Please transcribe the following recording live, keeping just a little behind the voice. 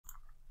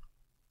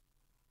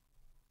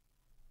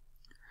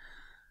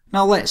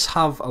Now let's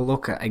have a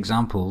look at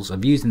examples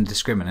of using the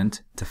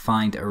discriminant to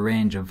find a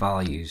range of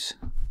values.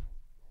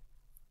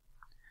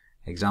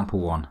 Example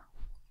 1.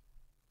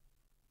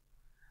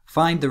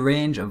 Find the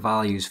range of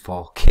values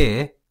for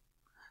k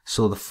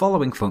so the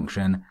following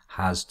function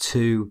has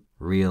two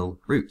real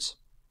roots.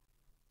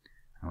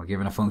 And we're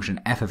given a function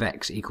f of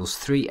x equals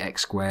 3x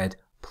squared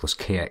plus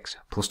kx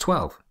plus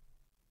 12.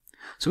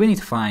 So we need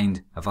to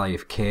find a value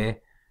of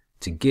k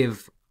to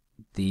give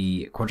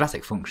the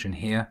quadratic function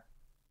here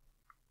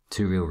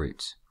two real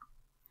roots.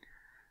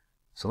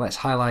 So let's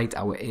highlight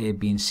our a,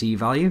 b and c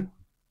value.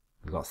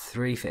 We've got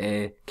 3 for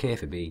a, k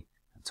for b,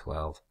 and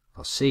 12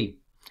 for c.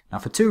 Now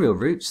for two real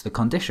roots, the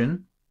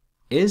condition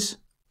is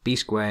b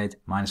squared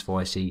minus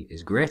 4ac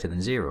is greater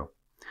than 0.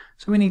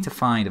 So we need to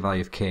find a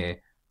value of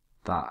k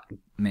that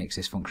makes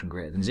this function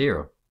greater than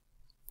 0.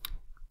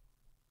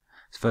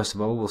 So first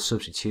of all, we'll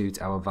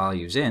substitute our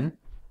values in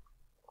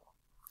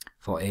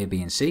for a,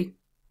 b and c.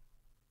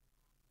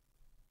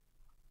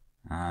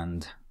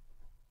 And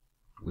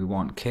we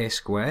want k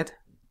squared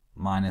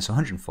minus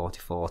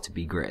 144 to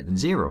be greater than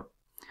 0.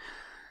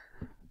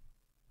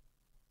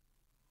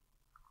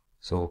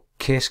 So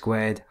k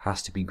squared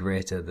has to be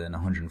greater than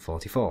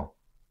 144.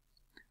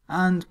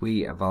 And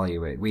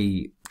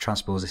we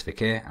transpose this for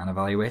k and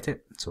evaluate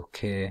it. So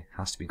k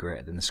has to be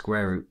greater than the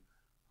square root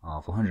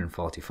of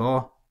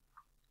 144,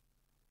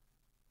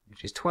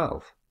 which is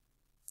 12.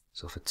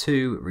 So for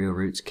two real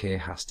roots, k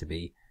has to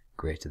be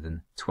greater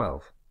than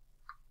 12.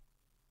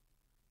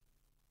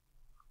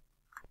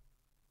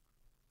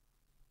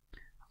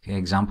 Okay,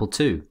 example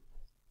 2.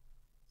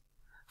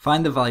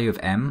 Find the value of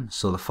m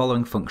so the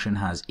following function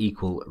has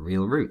equal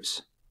real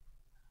roots.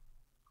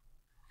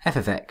 f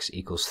of x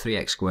equals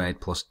 3x squared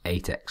plus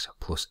 8x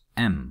plus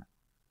m.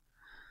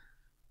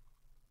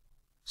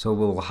 So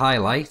we'll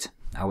highlight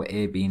our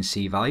a, b and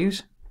c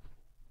values.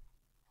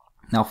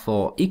 Now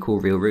for equal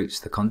real roots,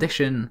 the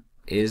condition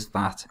is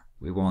that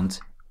we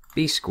want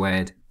b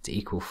squared to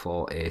equal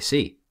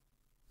 4ac.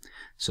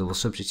 So we'll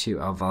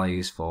substitute our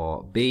values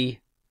for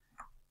b,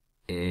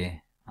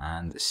 a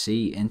and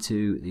c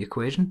into the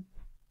equation,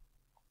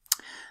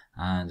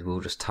 and we'll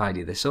just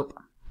tidy this up.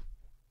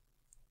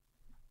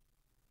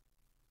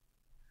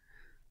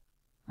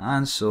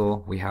 And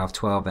so we have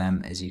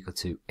 12m is equal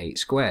to 8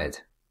 squared.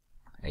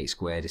 8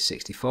 squared is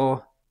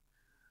 64.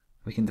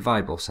 We can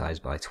divide both sides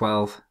by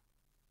 12.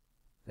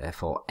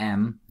 Therefore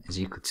m is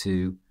equal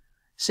to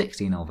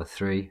 16 over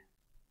 3.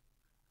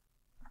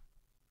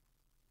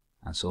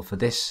 And so for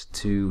this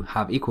to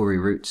have equal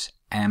real roots,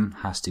 m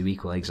has to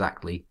equal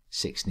exactly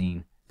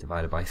 16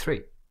 divided by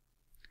 3.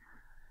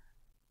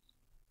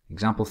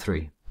 Example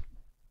 3.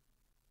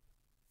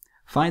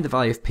 Find the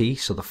value of p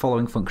so the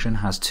following function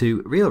has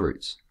two real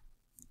roots.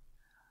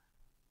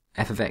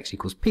 f of x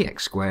equals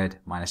px squared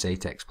minus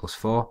 8x plus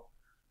 4.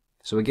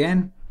 So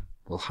again,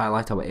 we'll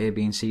highlight our a,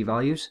 b and c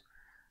values.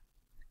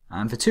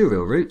 And for two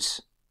real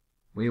roots,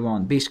 we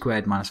want b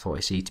squared minus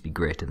 40c to be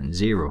greater than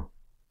 0.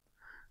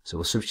 So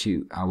we'll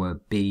substitute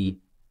our b,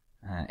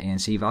 a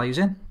and c values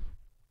in.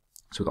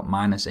 So we've got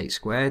minus 8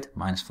 squared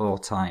minus 4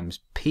 times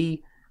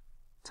p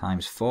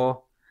times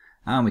 4.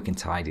 And we can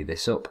tidy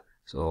this up.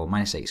 So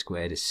minus 8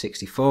 squared is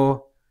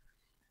 64.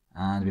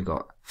 And we've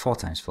got 4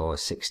 times 4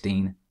 is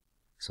 16.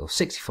 So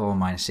 64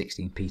 minus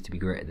 16p to be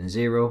greater than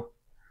 0.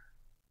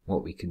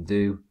 What we can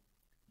do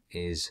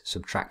is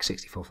subtract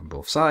 64 from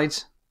both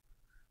sides.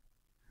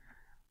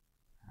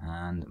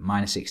 And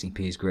minus 16p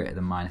is greater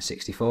than minus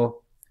 64.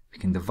 We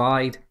can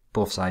divide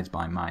both sides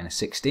by minus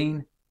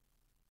 16.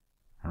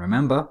 And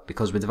remember,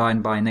 because we're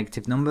dividing by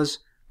negative numbers,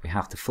 we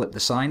have to flip the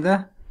sign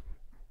there.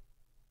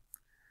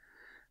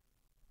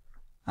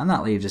 And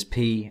that leaves us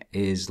p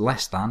is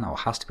less than, or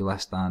has to be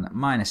less than,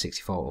 minus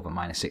 64 over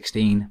minus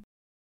 16.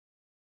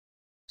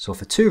 So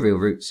for two real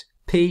roots,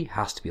 p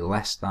has to be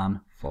less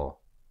than 4.